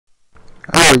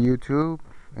For YouTube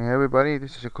and everybody,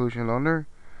 this is Occlusion Loner.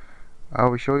 I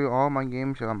will show you all my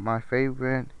games of my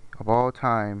favorite of all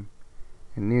time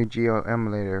in Neo Geo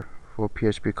Emulator for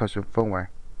PSP custom firmware.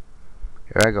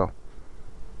 Here I go.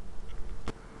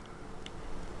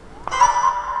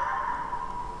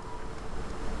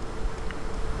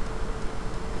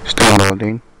 Still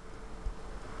loading.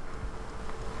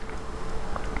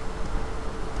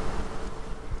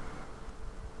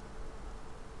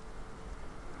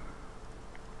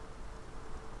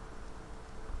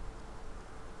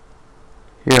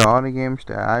 Here are all the games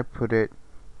that I put it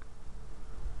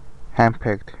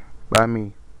handpicked by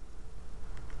me.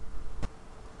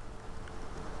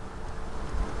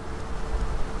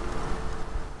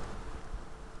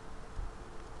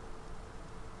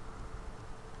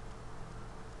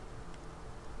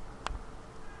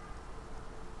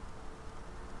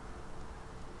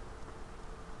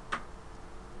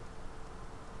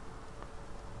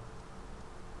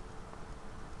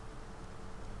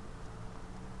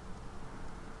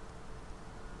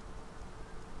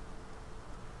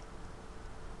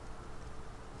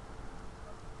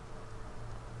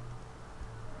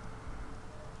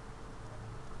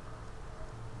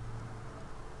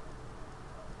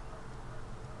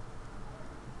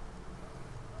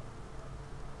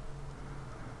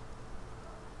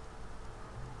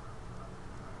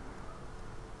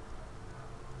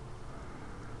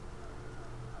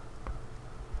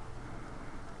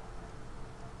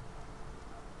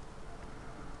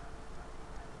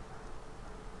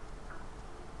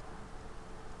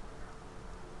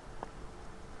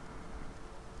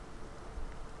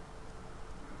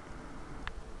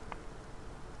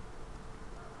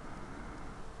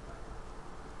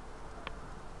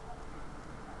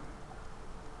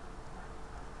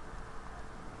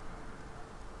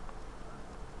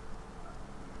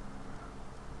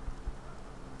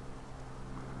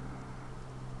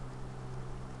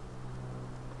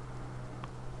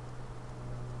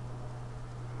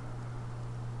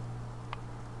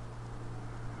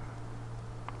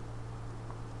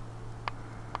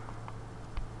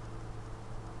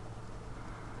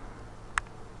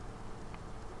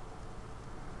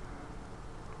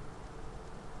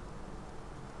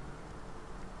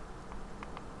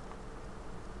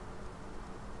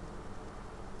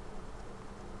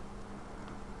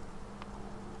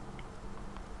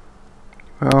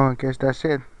 Well, I guess that's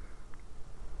it.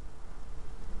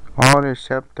 All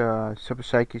except Super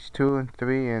Psychics 2 and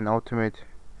 3 and Ultimate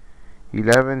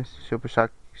 11. Super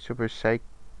Psychics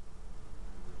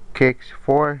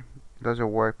 4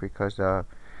 doesn't work because the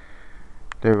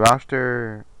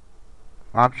roster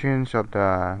options of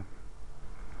the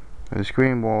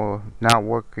screen will not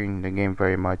work in the game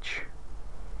very much.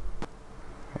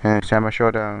 And Samurai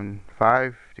Showdown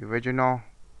 5, the original,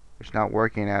 it's not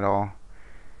working at all.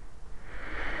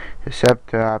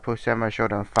 Except I put Samurai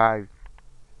Showdown 5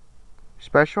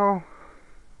 special,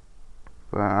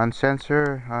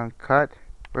 uncensored, uncut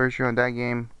version of that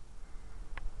game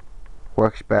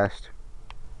works best.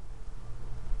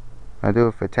 I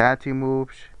do fatality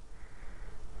moves,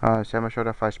 Samurai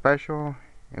Showdown 5 special,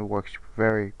 it works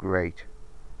very great.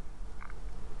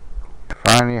 I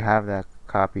finally have that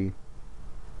copy.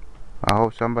 I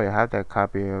hope somebody have that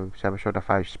copy of Samurai Showdown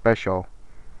 5 special,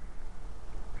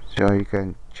 so you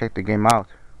can check the game out.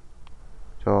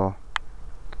 So,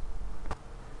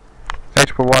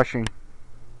 thanks for watching.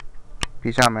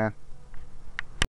 Peace out, man.